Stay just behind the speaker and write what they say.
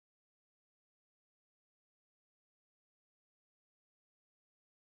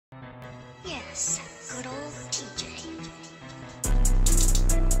Good old TJ.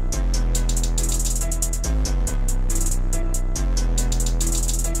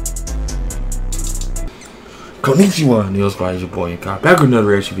 Konnichiwa, Neil Squad, your boy INCOG, back with another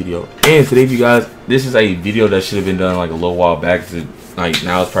reaction video. And today, you guys, this is a video that should have been done like a little while back. Like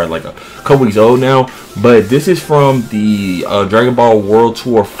now, it's probably like a couple weeks old now. But this is from the Dragon Ball World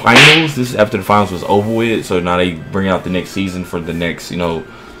Tour Finals. This is after the finals was over with, so now they bring out the next season for the next,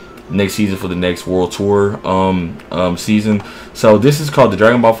 next season for the next World Tour season. So this is called the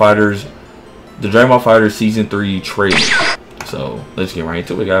Dragon Ball FighterZ Season 3 trailer. So let's get right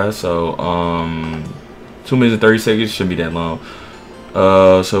into it, guys. So 2 minutes and 30 seconds, shouldn't be that long.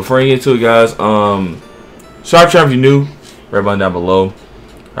 So before I get into it, guys, subscribe if you're new, red button down below.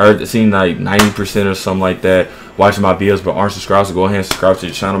 I heard it seemed like 90% or something like that watching my videos but aren't subscribed, so go ahead and subscribe to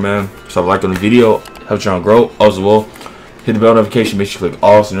the channel, man. So like on the video, help the channel grow. Also, well, hit the bell notification, make sure you click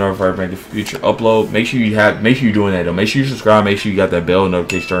all so you know if I make a future upload. Make sure you're doing that though. Make sure you subscribe, make sure you got that bell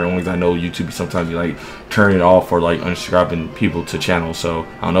notification turned on, because I know YouTube sometimes you like turn it off for like unsubscribing people to channels. So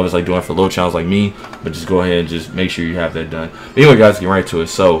I don't know if it's like doing it for little channels like me, but just go ahead and just make sure you have that done. But anyway, guys, get right to it.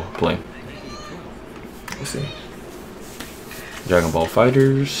 So play. Let's see. Dragon Ball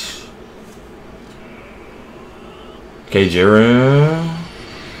FighterZ. Okay, Jiren.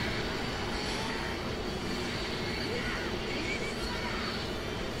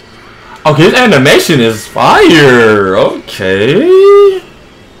 Okay, this animation is fire. Okay.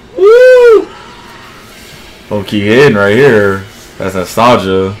 Woo. Don't keep hitting right here. That's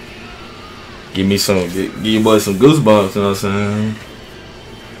nostalgia. Give me some, give you boys some goosebumps. You know what I'm saying?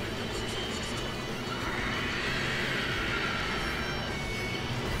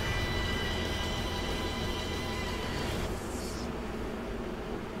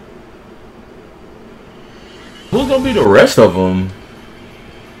 Who's gonna be the rest of them?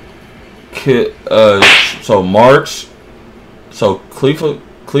 So March. So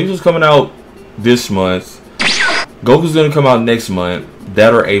KEFLA's coming out this month. Goku's gonna come out next month.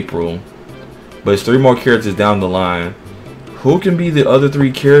 That or April. But it's 3 more characters down the line. Who can be the other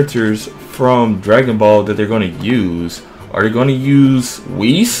 3 characters from Dragon Ball that they're gonna use? Are they gonna use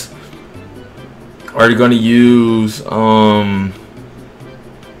Whis? Are they gonna use who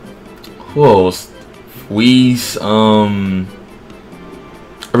else? Whis,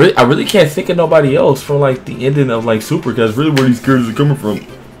 I really can't think of nobody else from like the ending of like Super, because really where these characters are coming from.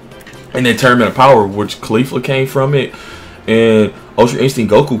 And then Tournament of Power, which KEFLA came from it, and Ultra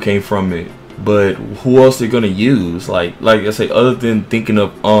Instinct Goku came from it. But who else they're gonna use? Like I say, other than thinking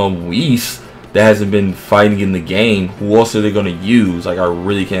of Whis that hasn't been fighting in the game, who else are they gonna use? Like I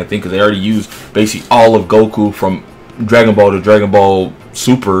really can't think, because they already used basically all of Goku from Dragon Ball to Dragon Ball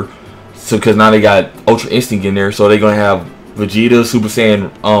Super. So because now they got Ultra Instinct in there, so they're gonna have Vegeta Super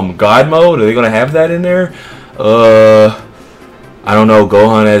Saiyan God mode. Are they gonna have that in there? I don't know.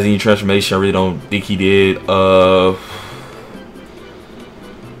 Gohan has any transformation? I really don't think he did.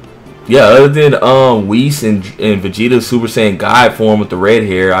 Yeah, other than Whis and Vegeta Super Saiyan God form with the red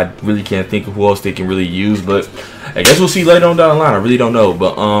hair, I really can't think of who else they can really use. But I guess we'll see later on down the line. I really don't know.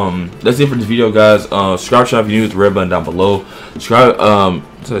 But that's it for this video, guys. Subscribe if you're new, with the red button down below. Subscribe.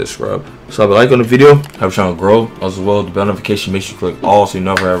 So like on the video, help the channel grow. As well, the bell notification, make sure you click all so you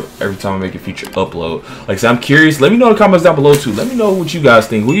know every time I make a future upload. Like I said, I'm curious. Let me know in the comments down below too. Let me know what you guys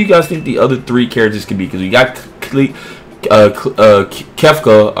think. Who you guys think the other 3 characters can be? Because we got KEFLA,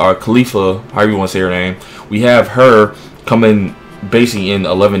 or KEFLA, however you want to say her name. We have her coming basically in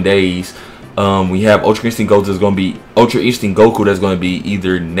 11 days. We have Ultra Instinct Goku that's going to be that's going to be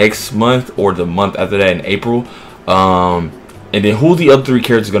either next month or the month after that in April. And then who the other 3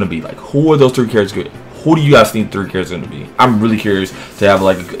 characters going to be? Like, who are those 3 characters? Who do you guys think 3 characters are going to be? I'm really curious to have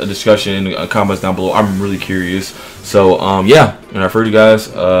like a discussion in the comments down below. I'm really curious. So yeah, and I heard you guys.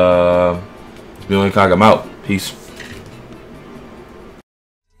 INCOG, I'm out. Peace.